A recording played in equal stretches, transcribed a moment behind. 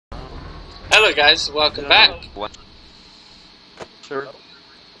Hello guys, welcome back. What? Sir?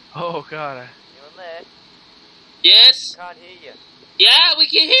 Oh god. You in there? Yes? Can't hear you. Yeah, we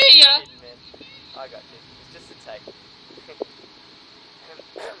can hear ya! Kidding, man. I got you. It's just a take.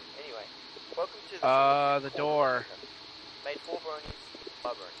 Anyway, welcome to The door. Made 4 bronies,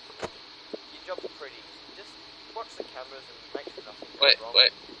 5 bronies. Your job's pretty easy. Just watch the cameras and make sure nothing goes wrong.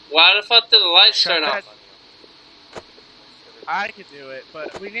 Wait. Why the fuck did the lights turn off? I could do it,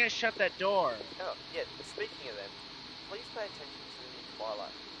 but we need to shut that door. Oh, yeah, speaking of them, please pay attention to the new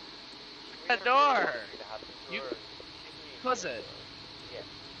Twilight. That door! You close it. Yeah.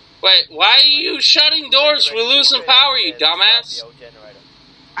 Wait, why are you shutting doors? We're losing power, you dumbass!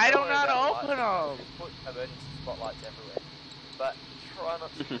 I don't know how to open them. Put emergency spotlights everywhere. But try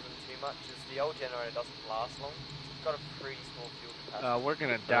not to use them too much, as the old generator doesn't last long. It's got a pretty small fuel capacity. We're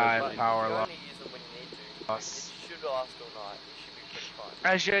gonna die of power loss. loss. You only use them when you need to. It should last all night. It should be pretty fine.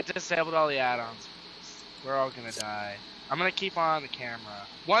 I should have disabled all the add-ons. We're all gonna die. I'm gonna keep on the camera.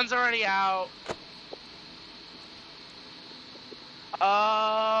 One's already out.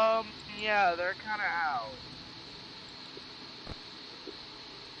 Yeah, they're kinda out.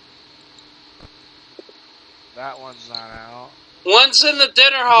 That one's not out. One's in the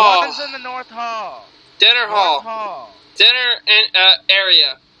dinner hall! One's in the North Hall. Dinner North hall. Hall. Dinner and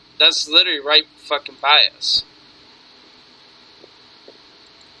area. That's literally right fucking by us.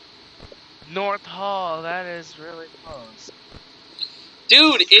 North Hall, that is really close.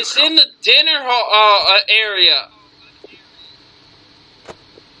 Dude, it's in the dinner hall area.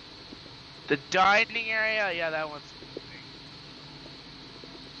 The dining area, yeah, that one's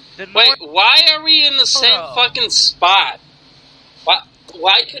moving. Wait, why are we in the same fucking spot?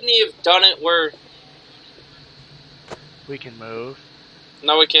 Why couldn't he have done it where... We can move.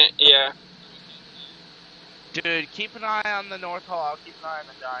 No, we can't, yeah. Dude, keep an eye on the North Hall, I'll keep an eye on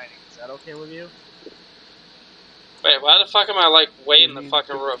the dining. Is that okay with you? Wait, why the fuck am I, like, way in the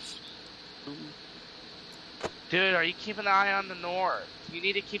fucking roof? Dude, are you keeping an eye on the North? You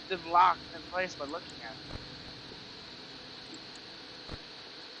need to keep them locked in place by looking at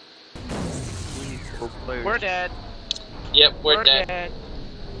them. We're dead. Yep, we're dead.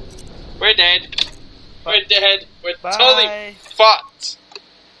 We're dead. Bye. We're dead. We're Bye. totally fucked.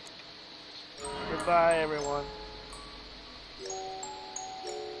 Goodbye, everyone.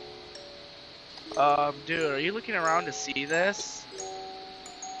 Dude, are you looking around to see this?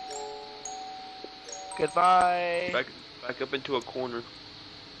 Goodbye. Back up into a corner.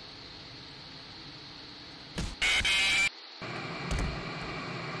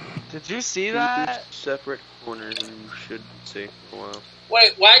 Did you see that? Separate corners, and you should see for a while.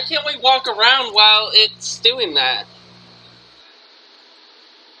 Wait, why can't we walk around while it's doing that?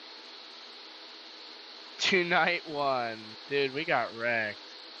 Tonight 1. Dude, we got wrecked.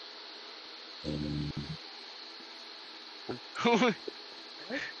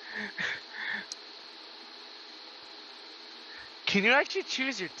 Can you actually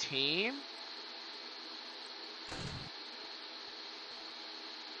choose your team?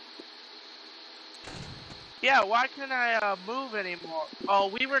 Yeah, why can't I move anymore? Oh,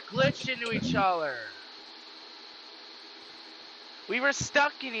 we were glitched into each other. We were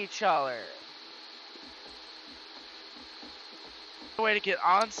stuck in each other. No way to get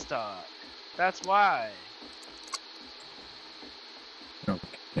unstuck. That's why.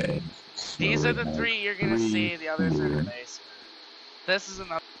 Okay. These are the 3 you're gonna see. The others are in the basement. This is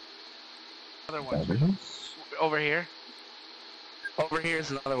another one. Over here. Over here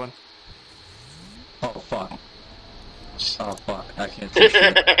is another one. Oh fuck. Oh fuck, I can't see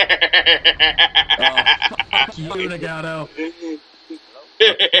shit. Oh fuck you, Nagato. You in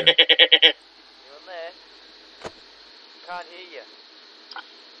there? Can't hear you.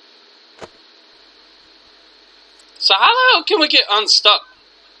 So how the hell can we get unstuck?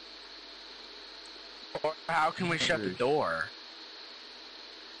 Or how can we shut the door?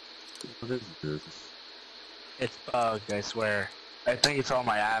 What is this? It's bugged, I swear. I think it's all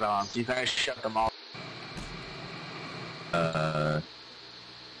my add-ons. You think I shut them all?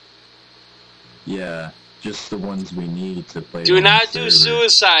 Yeah, just the ones we need to play. Do on not the do server.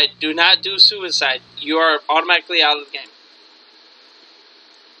 suicide. Do not do suicide. You are automatically out of the game.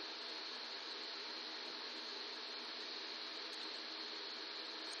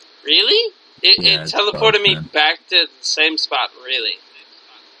 Really? Yeah, It it's teleported bugged, me man. back to the same spot, really.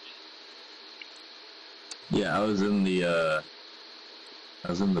 Yeah, I was in the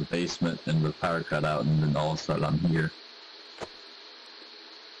basement and the power cut out, and then all of a sudden I'm here.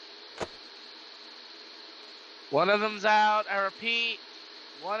 One of them's out. I repeat.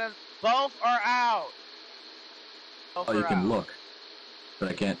 Both are out. Both Oh, you are can out. look. but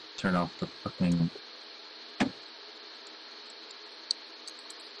I can't turn off the fucking...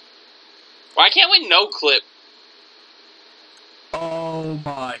 Why can't we no clip? Oh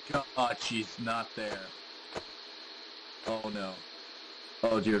my god, she's not there. Oh no.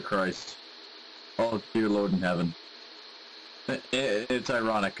 Oh dear Christ. Oh dear Lord in heaven. It's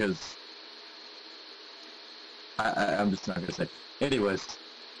ironic because I'm just not gonna say. Anyways,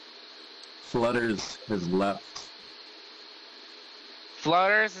 Flutters has left.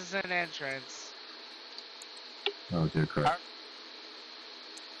 Flutters is an entrance. Oh dear Christ.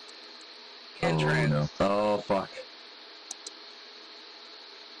 Entrance. Oh no. Oh fuck.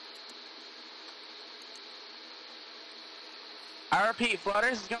 I repeat,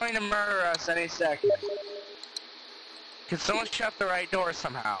 Flutters is going to murder us any second. Can someone shut the right door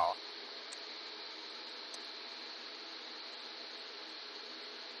somehow?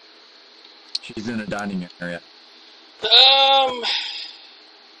 She's in a dining area.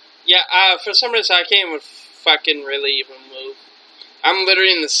 Yeah, for some reason I can't even fucking really even move. I'm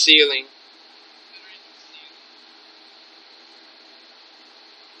literally in the ceiling.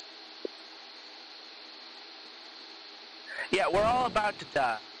 Yeah, we're all about to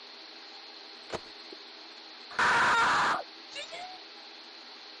die.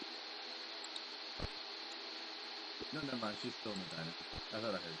 No, never mind. She's still in the diner. I thought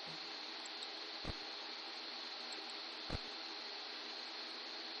I heard something.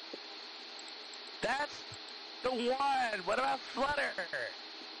 That's the one! What about Flutter?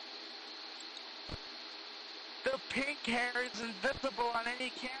 The pink hair is invisible on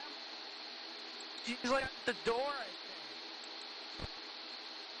any cam. She's like at the door, I think.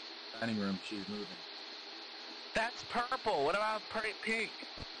 Dining room, she's moving. That's purple. What about pink?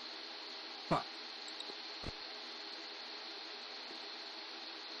 Fuck.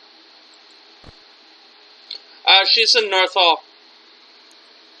 She's in North Hall.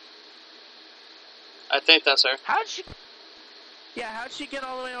 I think that's her. How'd she... Yeah, how'd she get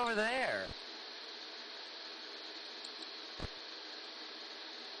all the way over there?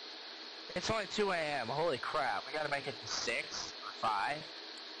 It's only 2 a.m. Holy crap. We gotta make it to 6 or 5.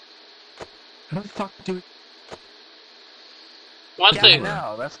 How the fuck do we... One Yeah, thing.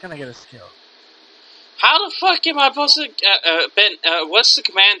 I know. That's gonna get us killed. How the fuck am I supposed to... Ben, what's the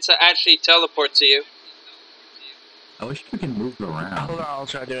command to actually teleport to you? I wish we can move around. Hold on, I'll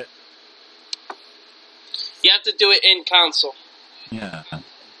try to do it. You have to do it in console. Yeah.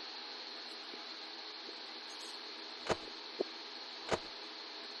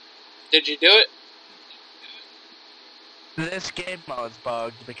 Did you do it? This game mode's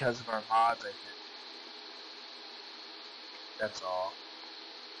bugged because of our mods, I think. That's all.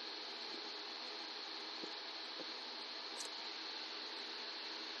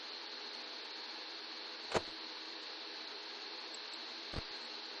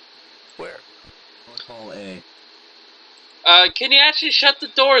 Where? North Hall A. Can you actually shut the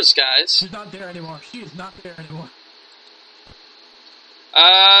doors, guys? She's not there anymore. She is not there anymore.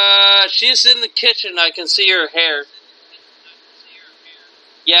 She's in the kitchen. I can see her hair.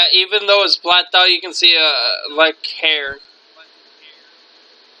 Yeah, even though it's blacked out, you can see, like, hair.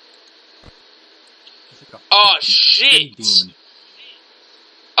 She's like a Oh, fucking shit! demon.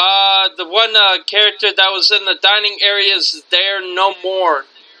 The one, character that was in the dining area is there no more.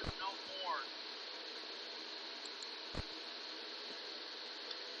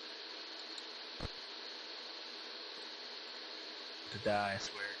 To die, I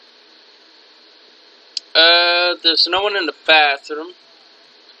swear. There's no one in the bathroom.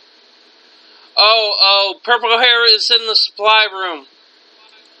 Oh, purple hair is in the supply room.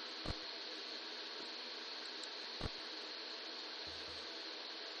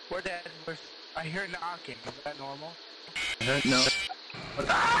 We're dead. I hear knocking. Is that normal? No.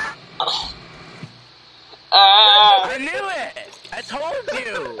 I knew it! I told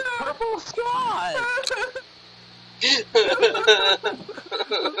you! Purple squad!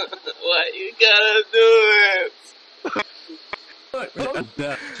 Why you gotta do it? Look, we're at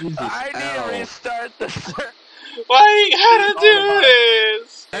death. Jesus. I need to restart the server. Why you gotta do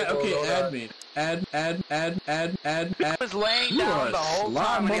this? Okay, add me. Add. I was laying You are down a the whole sly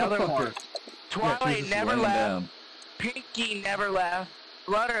time the other motherfucker. one. Twilight Jesus, never laying left. down. Pinky never left.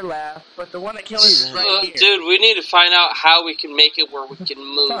 Flutter left. But the one that killed us is right here. Dude, we need to find out how we can make it where we can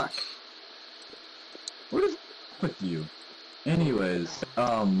move. Fuck. What is with you? Anyways,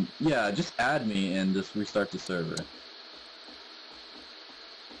 yeah, just add me and just restart the server.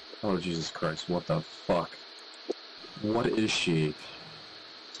 Oh, Jesus Christ, what the fuck? What is she?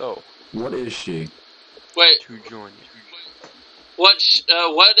 So, What is she? Wait, to join.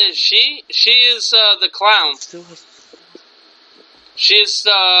 what is she? She is, the clown. Still has... She's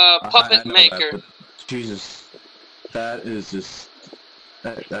the puppet I know maker. that, but Jesus, that is just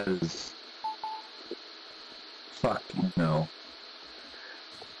that is fuck no.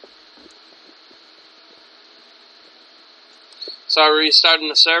 So are we restarting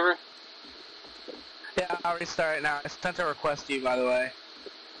the server? Yeah, I'll restart it now. I sent a request to you, by the way.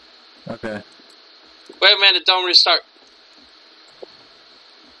 Okay. Wait a minute, don't restart.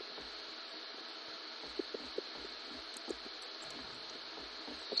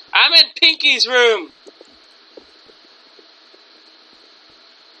 I'm in Pinky's room.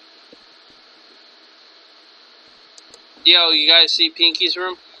 Yo, you guys see Pinky's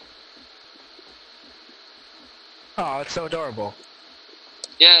room? Oh, it's so adorable.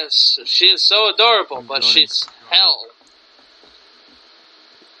 Yes, she is so adorable, I'm but joining. she's hell.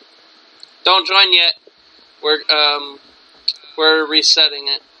 Don't join yet. We're resetting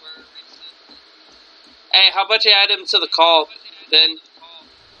it. Hey, how about you add him to the call, Ben?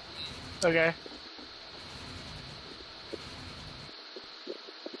 Okay.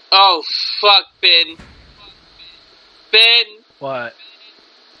 Oh, fuck, Ben. Ben, What?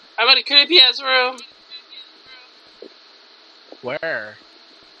 I'm in a creepy-ass room. Where?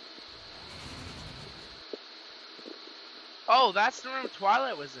 Oh, that's the room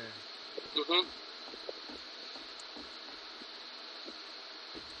Twilight was in. Mm-hmm.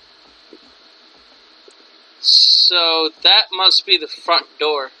 So, that must be the front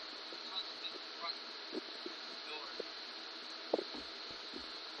door.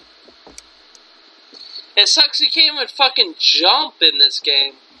 It sucks you can't even fucking jump in this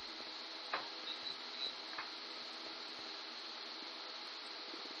game.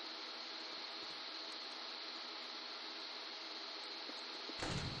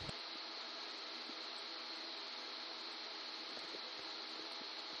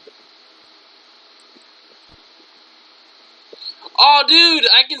 Oh, dude,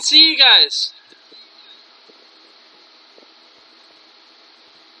 I can see you guys.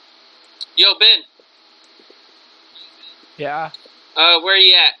 Yo, Ben. Yeah. Where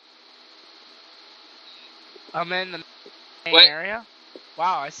you at? I'm in the main Wait. area.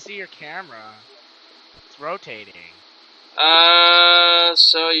 Wow, I see your camera. It's rotating.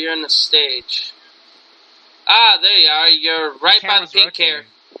 So you're in the stage. Ah, there you are. You're right by the camera's pink hair.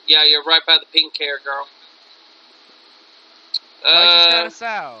 rotating. Yeah, you're right by the pink hair, girl. Why'd you shout us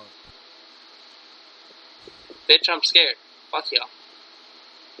out? Bitch, I'm scared. Fuck y'all.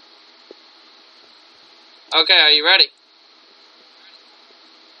 Okay, are you ready?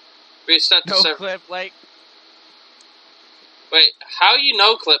 Restart the No server. clip, like. Wait, how you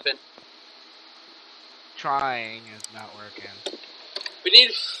no clipping? Trying is not working. We need.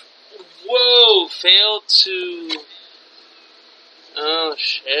 Whoa, failed to. Oh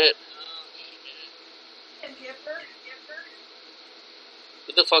shit.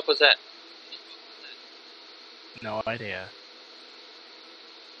 What the fuck was that? No idea.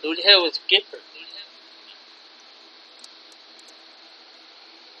 Who the hell was Gipper?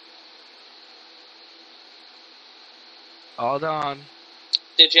 All done.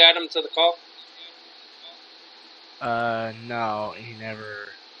 Did you add him to the call? No, he never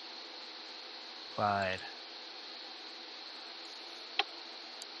replied.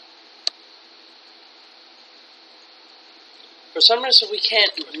 For some reason, we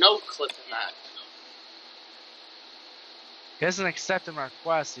can't no clip in that. He hasn't accepted my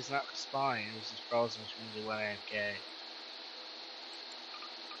request. He's not responding. He was just frozen, which means he went AFK.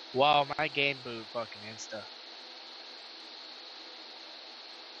 Wow, my game boot fucking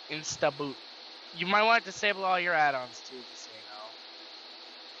insta boot. You might want to disable all your add-ons too, just so you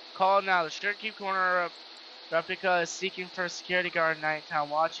know. Call now. The Shirtkeep Corner replica is seeking for a security guard at nighttime.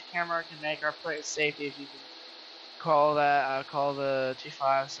 Watch your camera can make our place safety if you can call that. Call the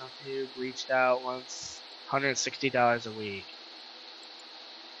 2572. Reached out once. $160 a week.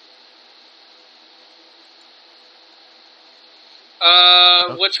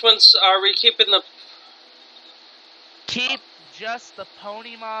 Which ones are we keeping the? Keep just the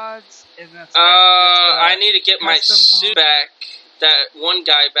pony mods, and that's I need to get my custom suit back. That one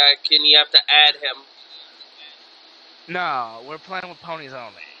guy back, and you have to add him. No, we're playing with ponies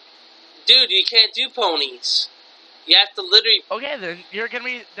only. Dude, you can't do ponies. You have to literally. Okay, then you're gonna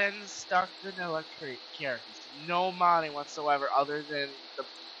be then stuck vanilla characters. No modding whatsoever, other than the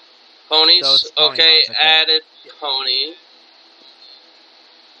Ponies? Those pony Okay, mods, okay. added pony.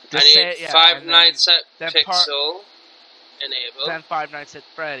 I Just say need it, yeah, Five and Nights at then Pixel. Enable. then Five Nights at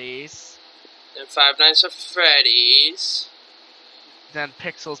Freddy's. Then Five Nights at Freddy's. Then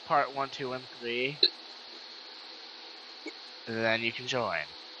Pixels Part 1, 2, and 3. And then you can join.